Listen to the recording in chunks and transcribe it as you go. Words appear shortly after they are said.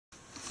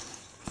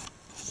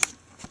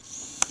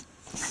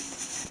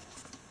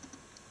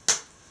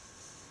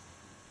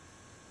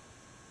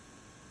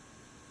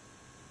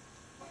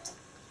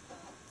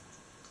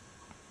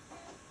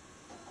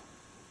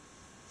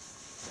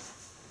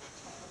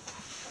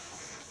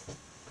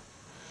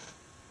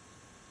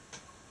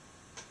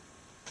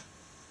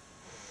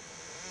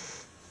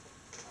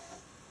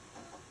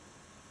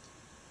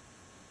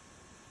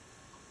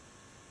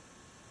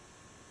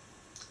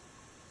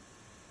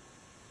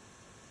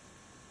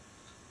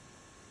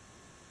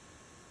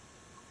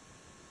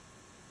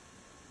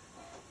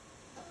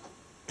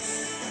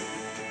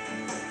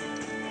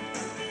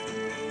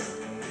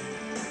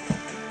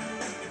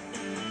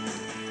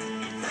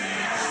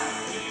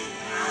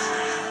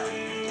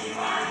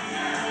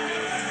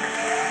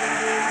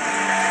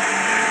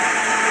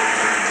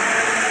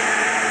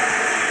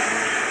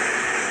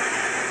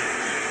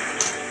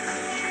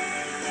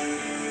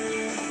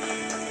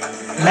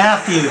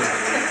Matthew,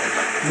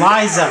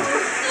 Liza,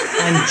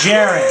 and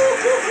Jared.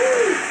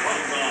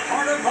 From the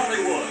heart of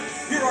Hollywood,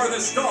 here are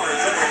the stars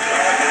of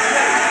American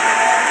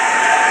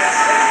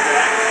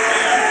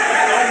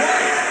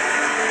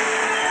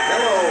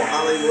Hello,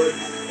 Hollywood.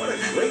 What a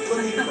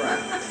great-looking crowd.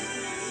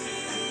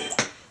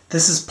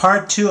 This is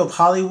part 2 of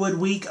Hollywood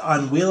Week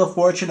on Wheel of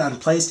Fortune on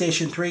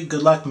PlayStation 3.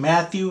 Good luck,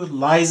 Matthew,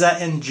 Liza,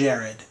 and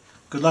Jared.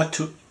 Good luck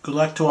to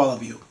all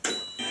of you.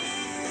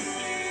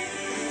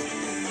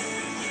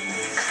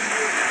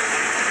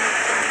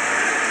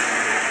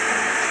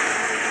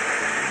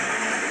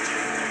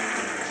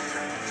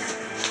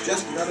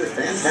 Just another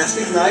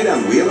fantastic night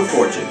on Wheel of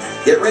Fortune.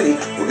 Get ready.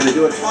 We're going to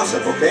do a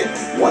toss-up, okay?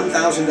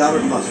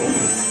 $1,000 puzzle.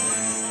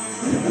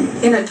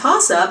 In a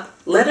toss-up,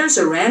 letters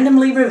are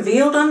randomly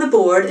revealed on the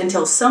board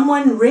until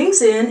someone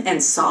rings in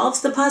and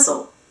solves the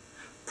puzzle.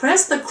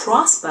 Press the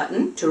cross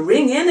button to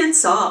ring in and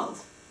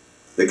solve.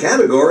 The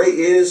category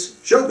is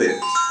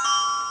Showbiz.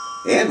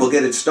 And we'll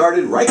get it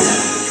started right now.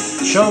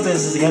 Showbiz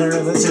is the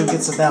category. Let's see who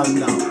gets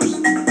 $1,000.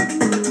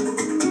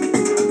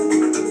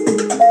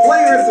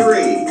 Player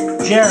 3.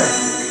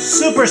 Jared,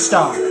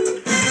 Superstar.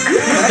 You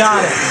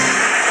got it.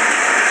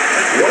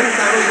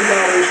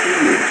 $1,000 for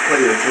you,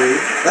 Player 3.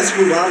 Let's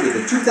move on to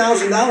the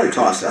 $2,000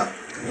 toss-up.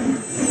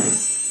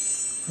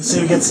 Let's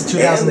see who gets the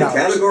 $2,000. And the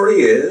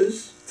category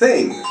is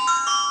Thing.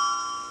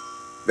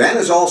 Van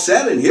is all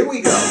set, and here we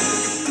go.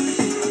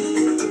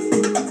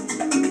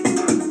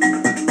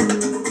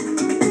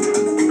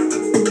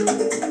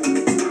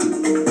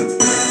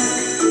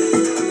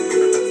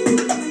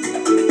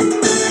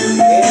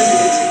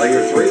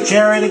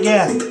 Jared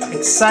again.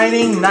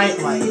 Exciting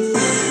nightlife.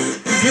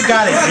 You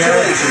got it,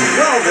 Jared. Congratulations.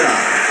 Well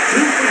done.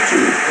 2 for 2,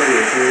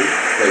 Player 3.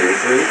 Player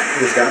 3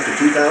 has got the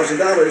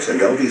 $2,000,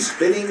 and they'll be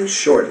spinning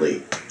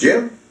shortly.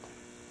 Jim?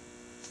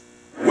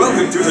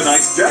 Welcome to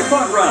tonight's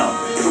jackpot round.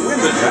 To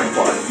win the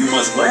jackpot, you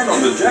must land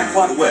on the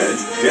jackpot wedge,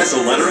 guess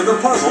a letter in the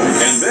puzzle,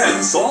 and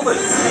then solve it.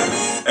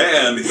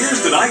 And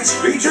here's tonight's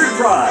featured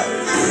prize.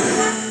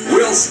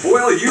 We'll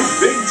spoil you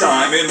big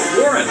time in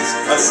Florence,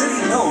 a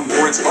city known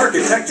for its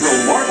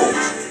architectural marvels.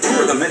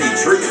 Tour the many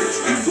churches,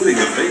 including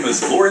the famous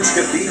Florence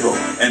Cathedral,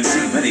 and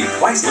see many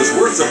priceless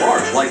works of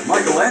art like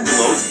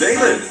Michelangelo's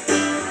David.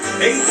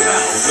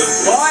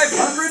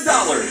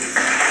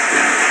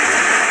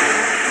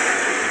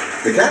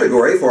 $8,500. The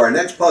category for our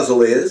next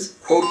puzzle is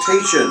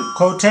Quotation.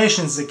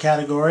 Quotation's the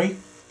category.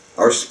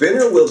 Our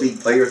spinner will be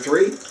Player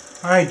 3.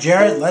 All right,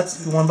 Jared,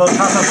 you want both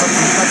toss up?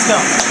 Let's go.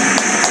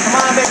 Come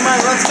on, big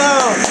money, let's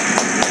go.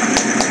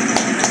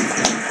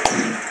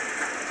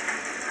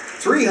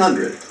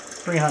 300.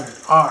 300.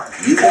 R.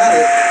 You got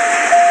it.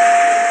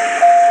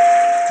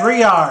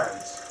 3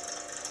 R's.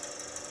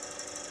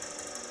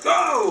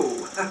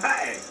 Go!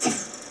 Hey!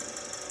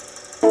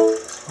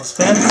 I'll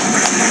spin.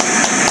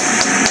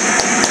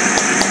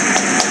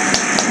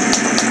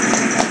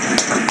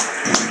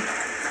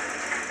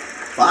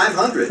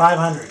 $500.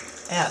 500.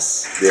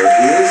 S. There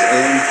is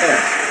an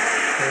S.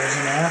 There's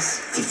an S.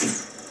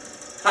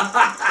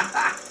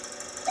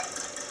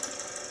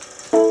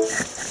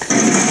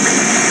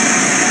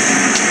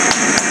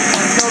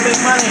 Let's go, big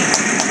money.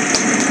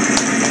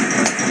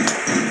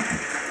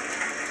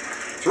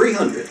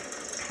 300.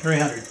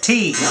 300.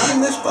 T. Not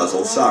in this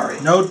puzzle, sorry.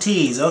 No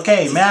T's.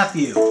 Okay,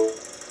 Matthew.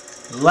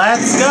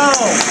 Let's go.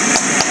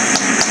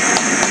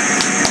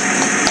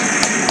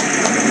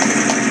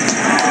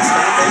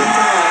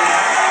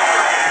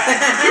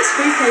 This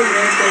free play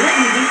wedge will let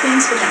you do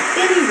things without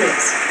any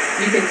risk.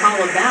 You can call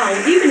a vowel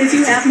even if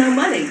you have no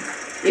money.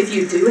 If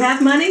you do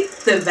have money,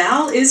 the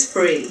vowel is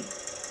free.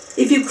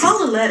 If you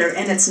call a letter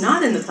and it's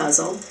not in the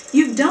puzzle,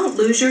 you don't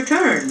lose your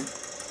turn.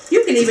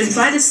 You can even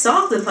try to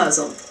solve the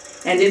puzzle.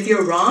 And if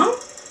you're wrong,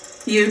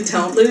 you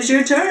don't lose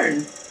your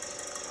turn.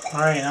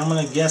 All right, I'm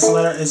going to guess a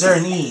letter. Is there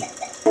an E?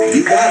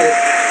 You got it.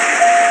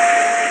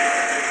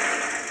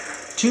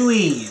 2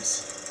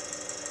 E's.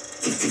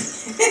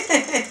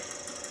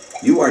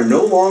 You are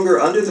no longer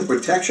under the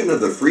protection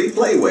of the free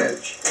play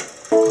wedge.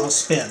 I'll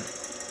spin.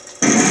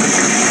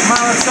 Come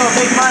on, let's go,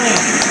 big money.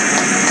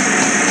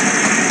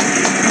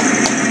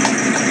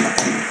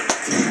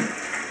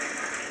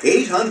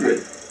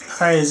 $800.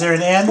 All right, is there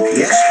an N?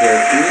 Yes,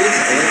 there is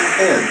an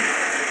N.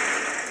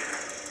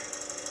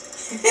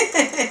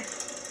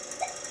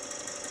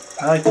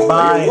 I like to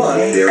buy. Player 1,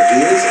 there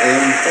is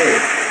an A.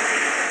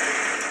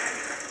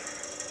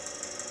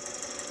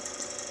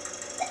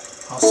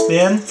 I'll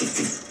spin.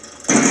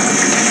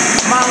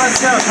 Come on,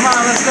 let's go. Come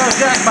on, let's go.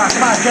 Jackpot.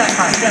 Come on,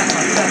 jackpot,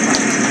 jackpot, jackpot.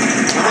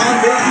 Come on,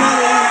 big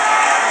money.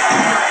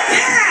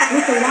 Yeah!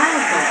 With the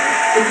wild card,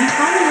 if you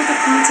color with a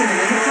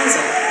consonant in the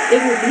puzzle,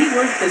 it will be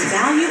worth the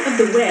value of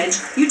the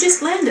wedge you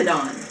just landed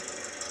on.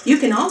 You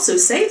can also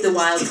save the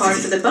wild card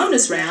for the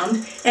bonus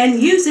round and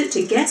use it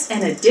to guess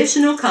an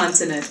additional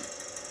consonant.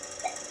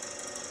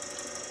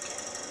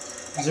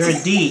 Is there a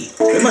D?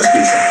 There must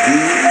be some D.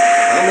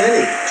 How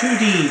many? 2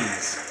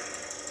 D's.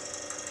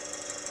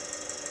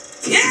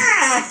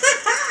 Yeah!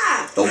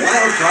 The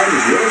wild card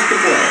is yours to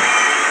play.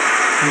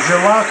 Here's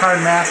your wild card,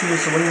 Matthew.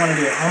 So what do you want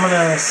to do?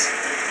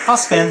 I'll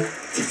spin.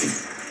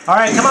 All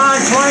right, come on,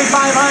 2,500, 2,500,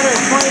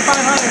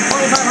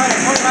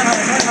 2,500,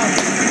 2,500,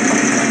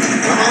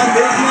 2,500. Come on,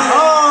 big money.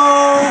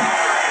 Oh!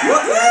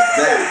 Look at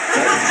that.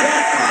 That's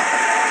jackpot.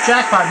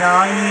 Jackpot.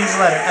 Now I'm going to use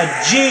a letter. A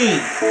G.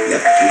 Yep,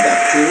 we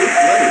got 2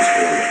 letters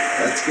for you.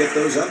 Let's get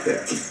those up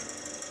there.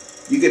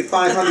 You get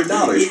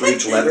 $500 for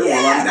each letter.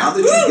 Well, now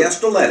that you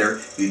guessed a letter,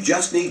 you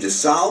just need to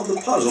solve the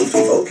puzzle.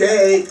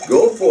 Okay,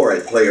 go for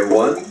it, player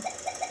 1.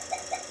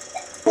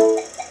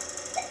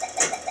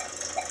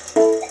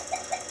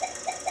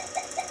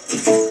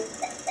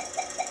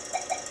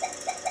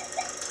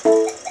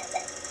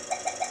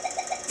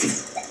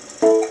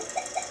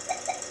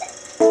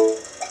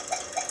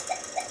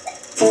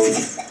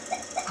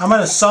 I'm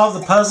going to solve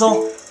the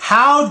puzzle.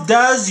 How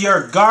does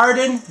your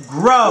garden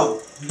grow?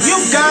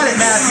 You got it,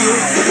 Matthew.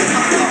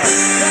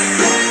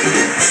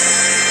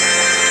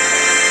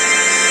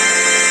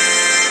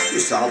 You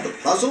solved the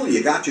puzzle.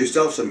 You got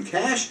yourself some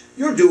cash.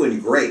 You're doing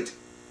great.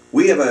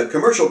 We have a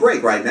commercial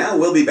break right now.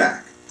 We'll be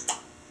back.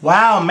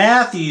 Wow,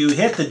 Matthew, you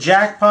hit the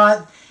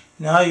jackpot.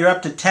 Now you're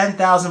up to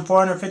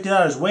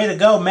 $10,450. Way to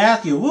go,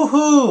 Matthew.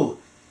 Woohoo!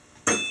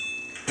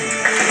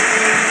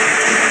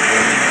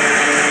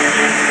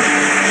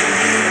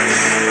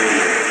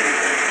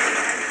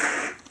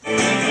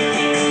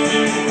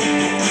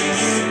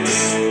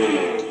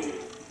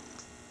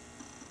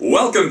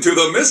 Welcome to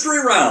the Mystery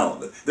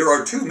Round. There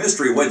are 2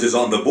 mystery wedges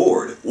on the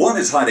board. One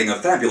is hiding a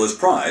fabulous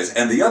prize,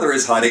 and the other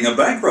is hiding a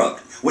bankrupt.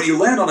 When you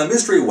land on a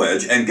mystery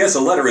wedge and guess a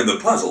letter in the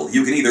puzzle,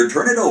 you can either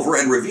turn it over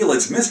and reveal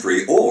its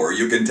mystery, or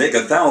you can take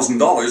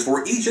 $1,000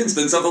 for each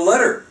instance of a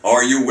letter.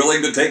 Are you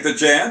willing to take the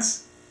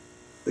chance?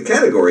 The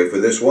category for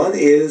this one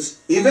is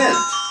event.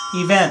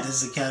 Event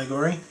is the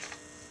category.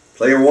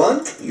 Player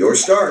 1, your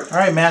start. All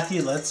right,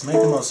 Matthew, let's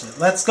make the most of it.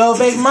 Let's go,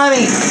 big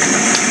money.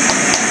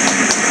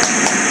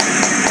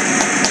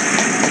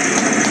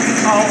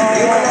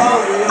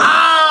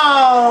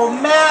 Oh,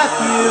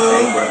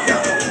 Matthew!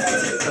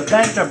 The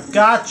bankrupt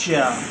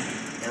gotcha.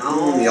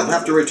 You'll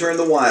have to return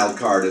the wild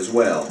card as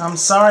well. I'm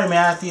sorry,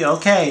 Matthew.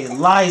 Okay,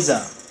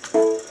 Liza.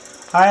 All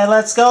right,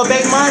 let's go,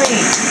 big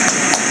money.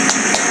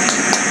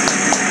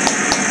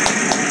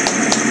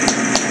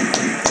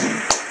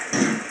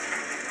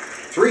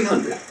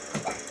 $300.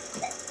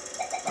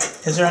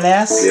 Is there an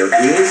S? There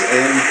is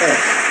an S.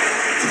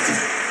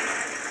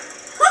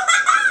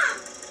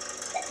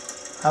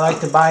 I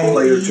like to buy an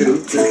Player E.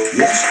 2.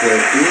 Yes, there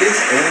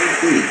is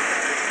an E.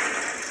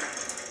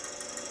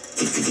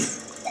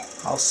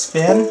 I'll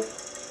spin.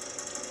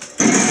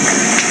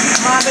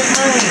 Come on, big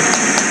money.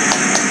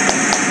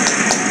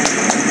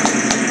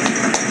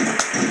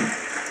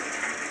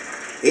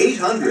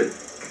 $800.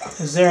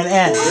 Is there an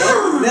N?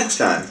 No, next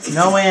time.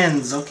 No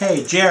N's.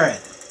 Okay,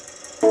 Jared.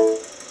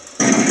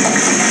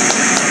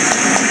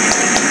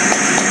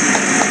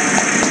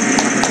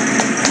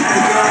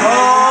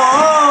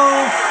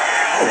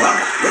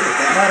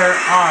 Letter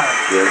R.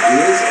 There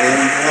is an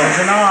There's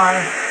L. an R.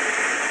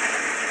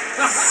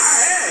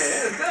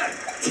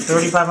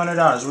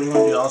 $3,500. What do you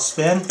want to do? I'll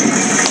spin.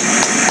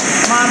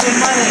 Come on, big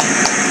money.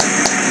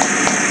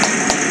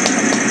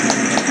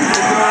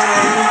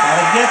 Got a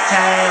gift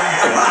tag.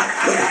 Oh, wow.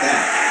 Look at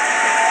that.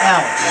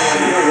 L.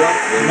 You know what?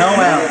 No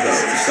There L's.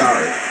 you go.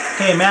 Sorry.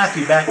 Okay,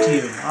 Matthew, back to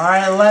you. All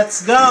right,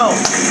 let's go.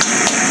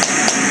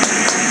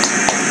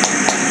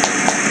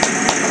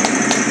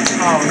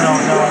 Oh, no,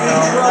 no, no,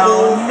 no,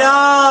 no.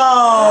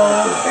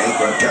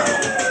 Bankrupt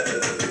guy.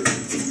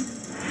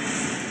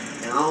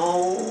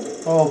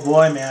 Oh,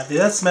 boy, Matthew.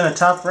 That's been a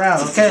tough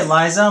round. Okay,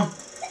 Liza.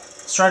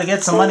 Let's try to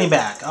get some money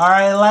back. All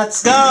right,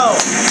 let's go.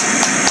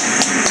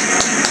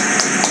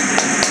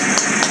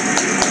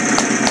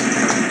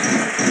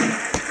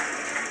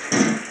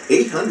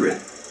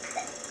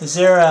 $800. Is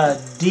there a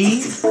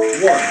D? One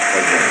of them.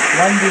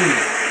 One D.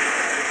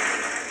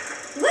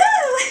 Woo!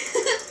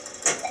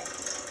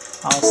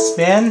 I'll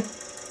spin.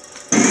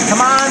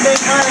 Come on, big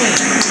money.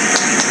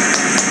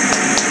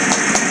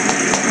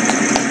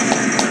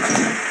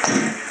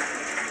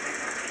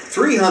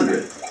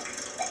 $300.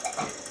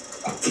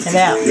 An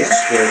F.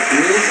 Yes, there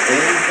is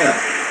an F.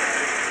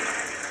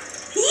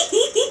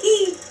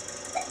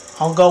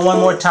 I'll go one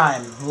more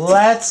time.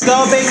 Let's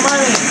go, big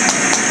money.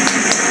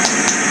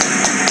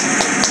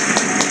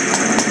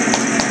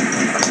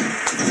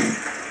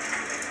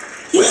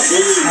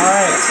 All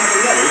right. Let's have a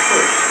letter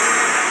first.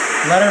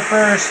 Letter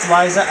first,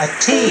 Liza. A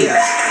T.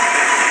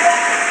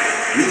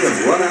 We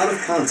have run out of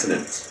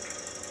consonants.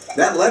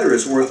 That letter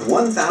is worth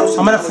 $1,000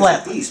 I'm gonna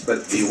flip. apiece,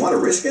 but do you want to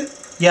risk it?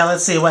 Yeah,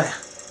 let's see what.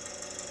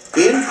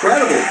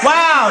 Incredible!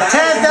 Wow,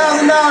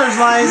 $10,000, You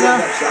Liza.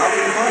 end up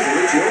solving the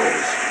puzzle. It's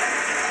yours.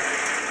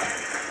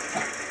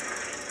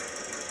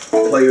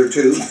 Player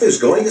 2 is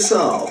going to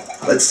solve.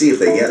 Let's see if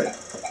they get it.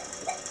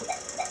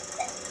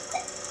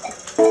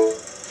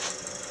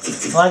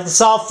 I'd like to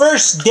solve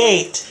first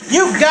date.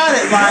 You got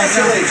it,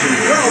 Liza. Congratulations,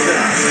 well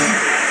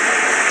done.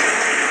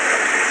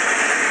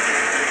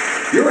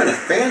 You're in a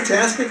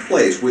fantastic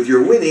place with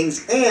your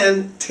winnings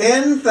and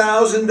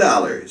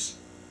 $10,000.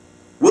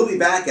 We'll be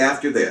back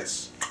after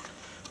this.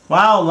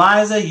 Wow,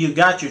 Liza, you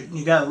got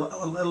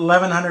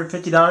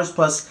 $1,150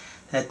 plus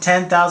that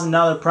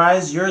 $10,000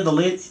 prize. You're the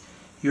lead.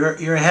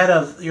 You're ahead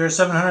of your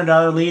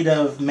 $700 lead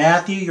of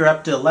Matthew. You're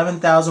up to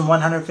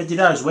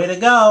 $11,150. Way to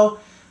go!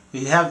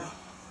 We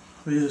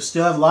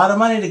still have a lot of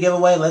money to give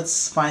away.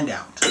 Let's find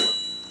out.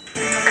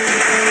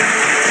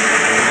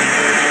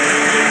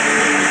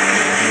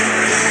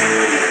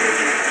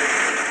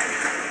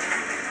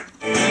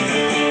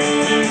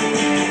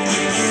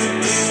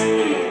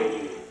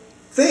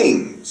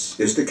 Things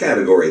is the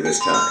category this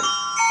time.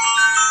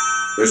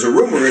 There's a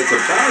rumor it's a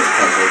prize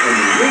puzzle, and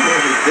the rumor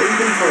has been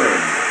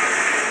confirmed.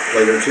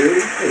 Player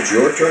 2, it's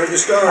your turn to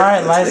start. All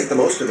right, let's make the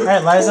most of it. All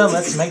right, Liza,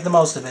 let's make the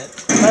most of it.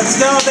 Let's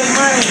go, big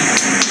money!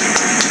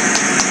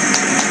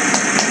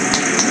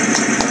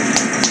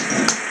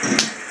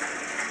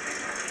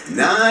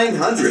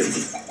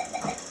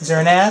 $900. Is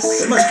there an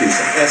S? There must be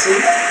some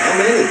S's. How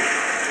many?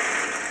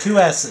 2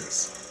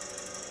 S's.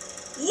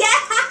 Yeah!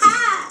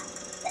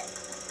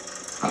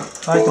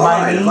 Like to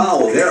buy me?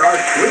 Vowel, there are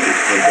 3 of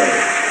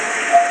those.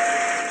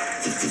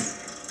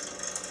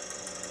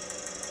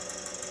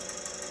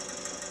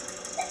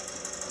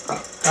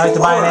 Like to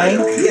buy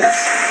an A? Yes.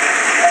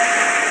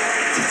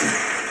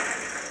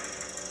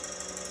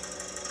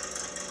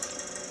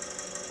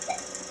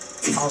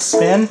 I'll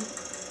spin.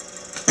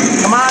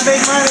 Come on,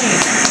 big money!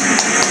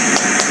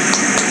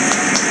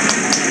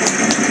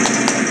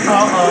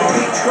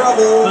 Uh-oh.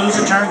 Trouble. Lose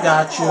a turn,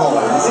 got you.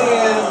 Oh,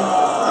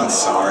 man. I'm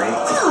sorry.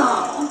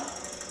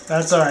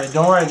 That's alright,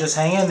 don't worry, just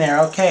hang in there.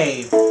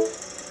 Okay.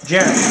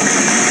 Jared.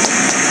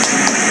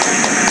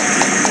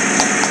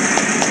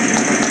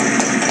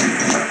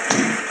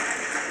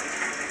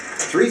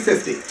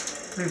 $350.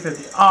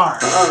 $350. R.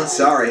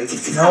 Sorry.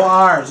 No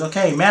R's.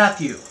 Okay,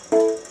 Matthew.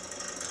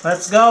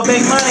 Let's go,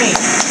 big money!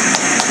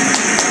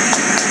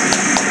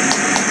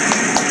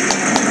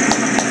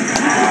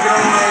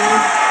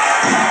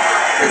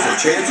 There's a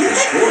chance to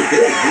score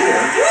big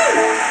here.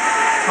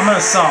 I'm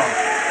gonna solve.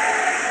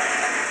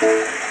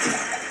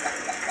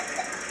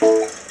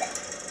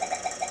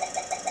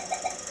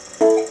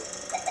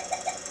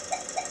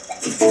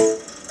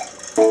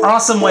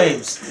 Awesome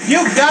waves.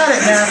 You got it,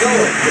 Matthew.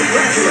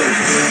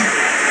 Congratulations.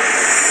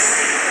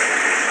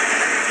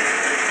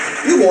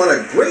 You won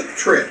a great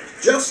trip.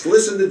 Just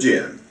listen to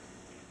Jim.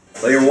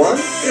 Player 1?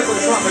 If a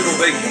tropical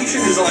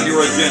vacation is on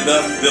your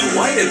agenda,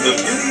 delight in the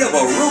beauty of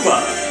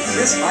Aruba.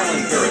 This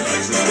island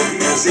paradise is for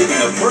people seeking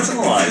a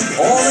personalized,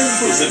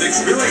 all-inclusive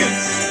experience.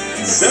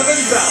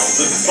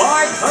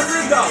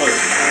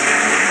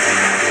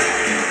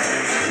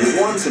 $7,500. You've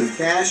won some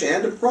cash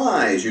and a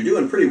prize. You're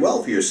doing pretty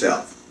well for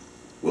yourself.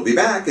 We'll be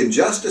back in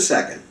just a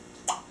second.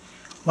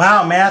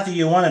 Wow, Matthew,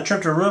 you won a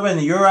trip to Aruba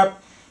and Europe.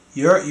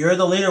 You're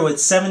the leader with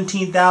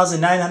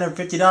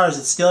 $17,950.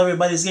 It's still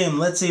everybody's game.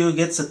 Let's see who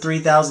gets the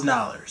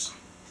 $3,000.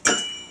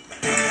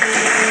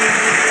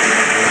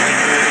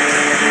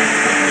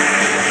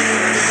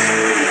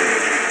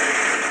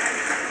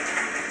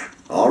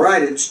 All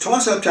right, it's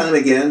toss-up time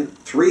again.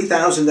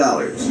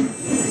 $3,000.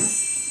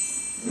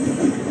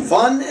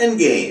 Fun and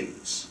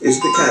games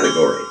is the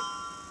category.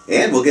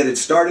 And we'll get it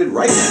started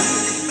right now.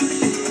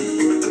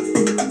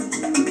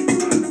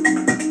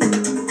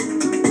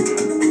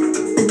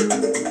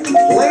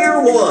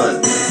 Player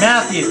 1.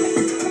 Matthew.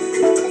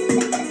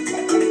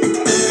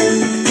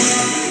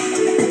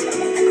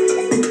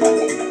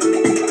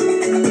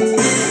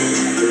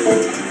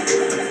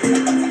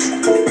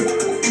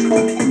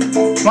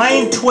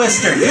 Plane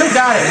Twister. You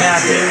got it,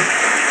 Matthew.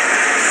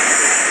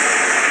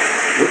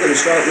 We're going to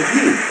start with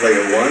you,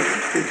 Player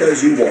 1,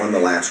 because you won the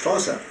last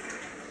toss-up.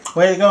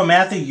 Way to go,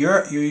 Matthew.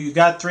 You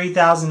got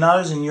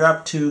 $3,000 and you're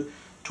up to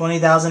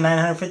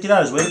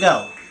 $20,950. Way to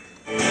go.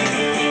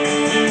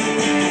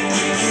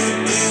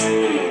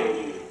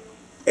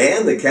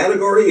 And the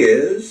category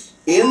is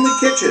In the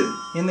Kitchen.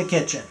 In the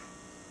kitchen.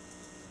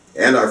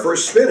 And our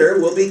first spinner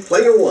will be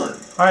Player 1. All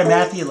right,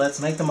 Matthew, let's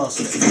make the most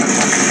of it. All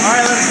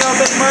right, let's go,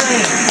 big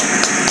money.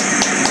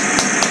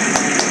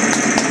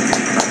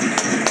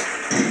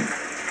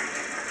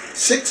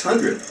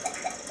 $600.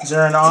 Is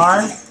there an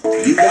R?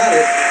 You got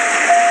it.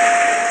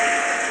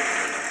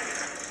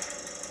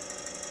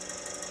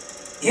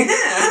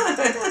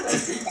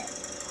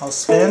 I'll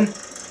spin.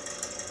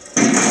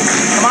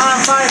 Come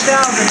on,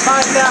 5,000,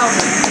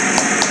 5,000.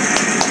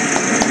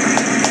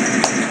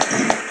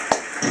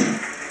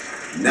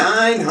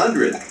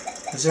 900.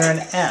 Is there an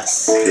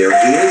S? There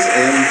is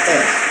an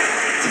S.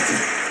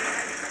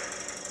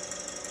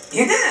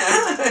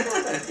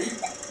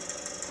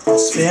 I'll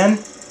spin.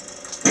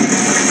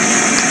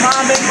 Come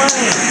on, big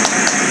money.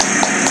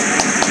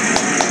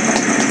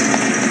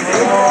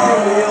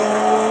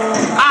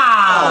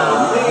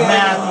 Ah,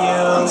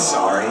 Matthew. I'm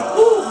sorry.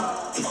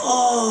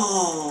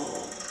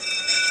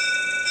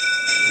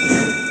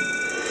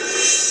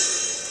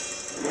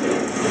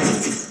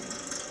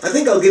 I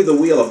think I'll give the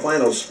wheel a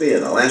final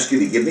spin. I'll ask you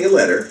to give me a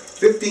letter,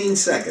 15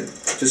 seconds.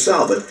 To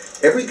solve it,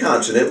 every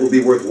consonant will be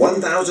worth $1,000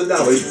 plus.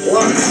 Let's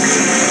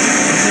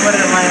see what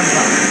it lands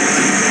on.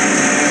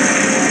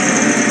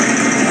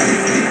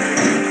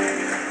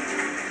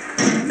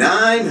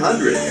 $900.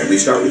 100. And we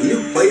start with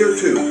you, player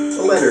 2.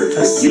 The letter.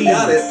 A C. You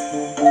got it.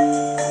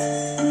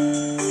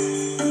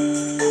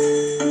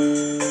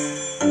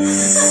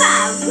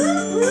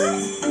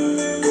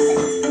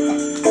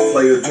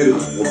 Player 2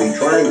 will be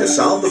trying to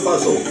solve the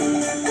puzzle.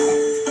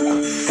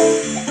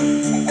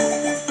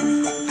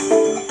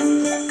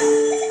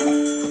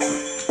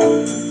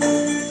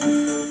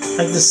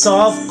 Like to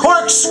solve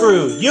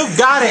corkscrew. You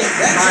got it,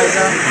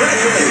 Liza.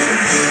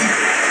 Congratulations.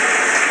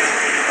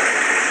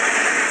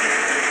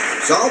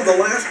 Solve the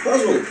last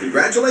puzzle.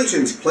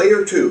 Congratulations,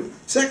 player 2.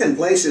 Second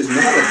place is not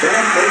a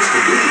bad place to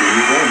be when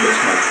you've won this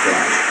much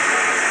cash.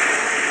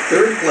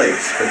 Third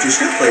place, but you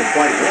still played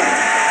quite well.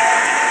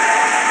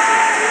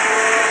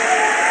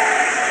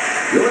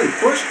 You're in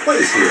first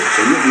place here,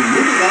 so you'll be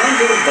moving on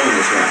to the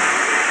bonus round.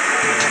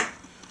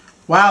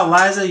 Wow,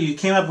 Liza, you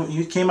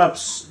came up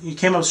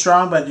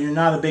strong, but you're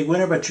not a big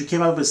winner. But you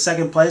came up with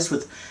second place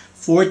with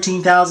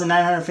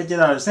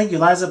 $14,950. Thank you,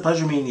 Liza.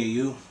 Pleasure meeting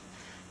you.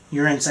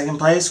 You're in second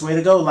place. Way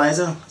to go,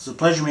 Liza. It's a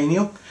pleasure meeting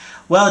you.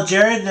 Well,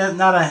 Jared,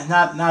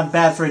 not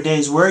bad for a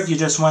day's work. You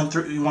just won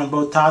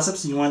both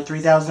toss-ups and you won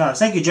 $3,000.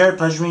 Thank you, Jared.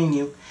 Pleasure meeting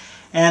you.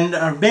 And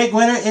our big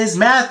winner is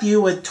Matthew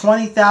with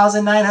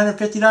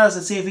 $20,950.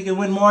 Let's see if he can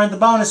win more in the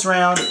bonus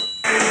round.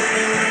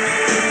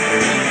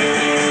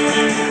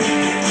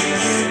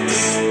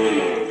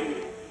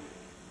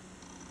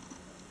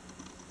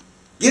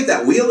 Give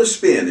that wheel a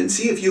spin and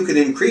see if you can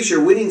increase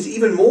your winnings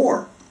even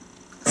more.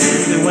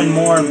 You can win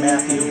more,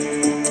 Matthew.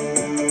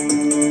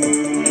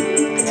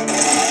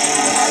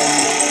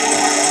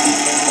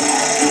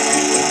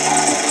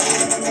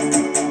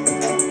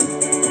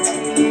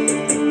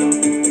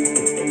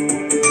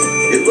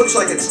 It looks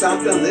like it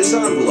stopped on this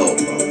envelope.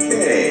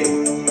 Okay.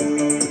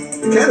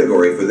 The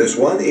category for this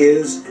one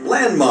is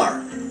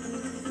landmark.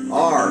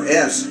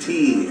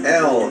 R-S-T-L-N-E.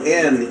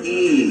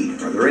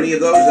 Are there any of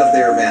those up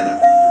there, Vanna?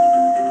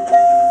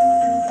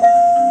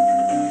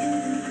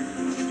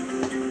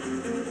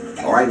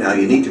 All right, now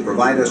you need to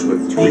provide us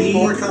with 3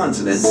 more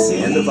consonants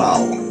and a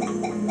vowel.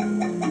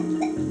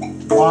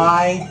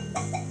 Y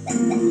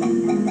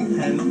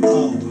and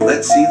O.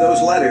 Let's see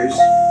those letters.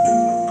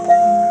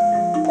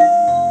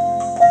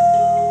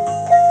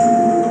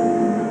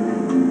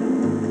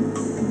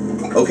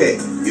 Okay,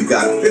 you've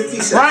got 50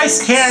 seconds. Bryce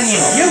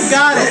Canyon, you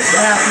got it,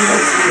 Matthew.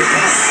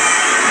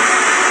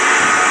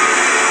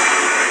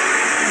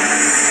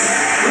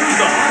 Cruise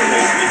the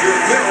highways with your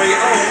very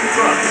own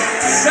truck.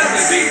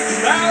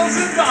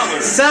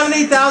 $70,000.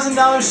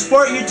 $70,000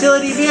 sport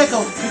utility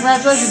vehicle.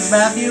 Congratulations,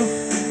 Matthew.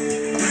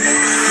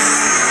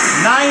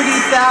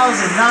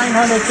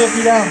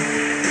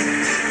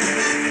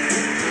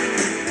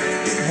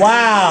 $90,950.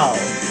 Wow.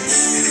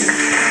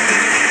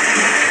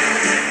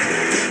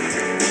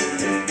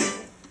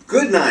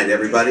 Good night,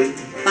 everybody.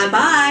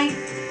 Bye-bye.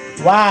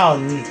 Wow,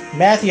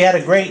 Matthew had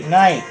a great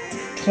night.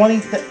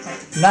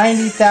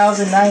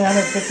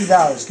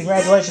 $90,950.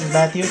 Congratulations,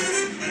 Matthew.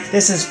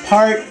 This is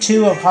part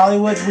 2 of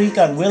Hollywood Week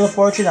on Wheel of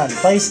Fortune on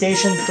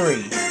PlayStation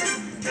 3.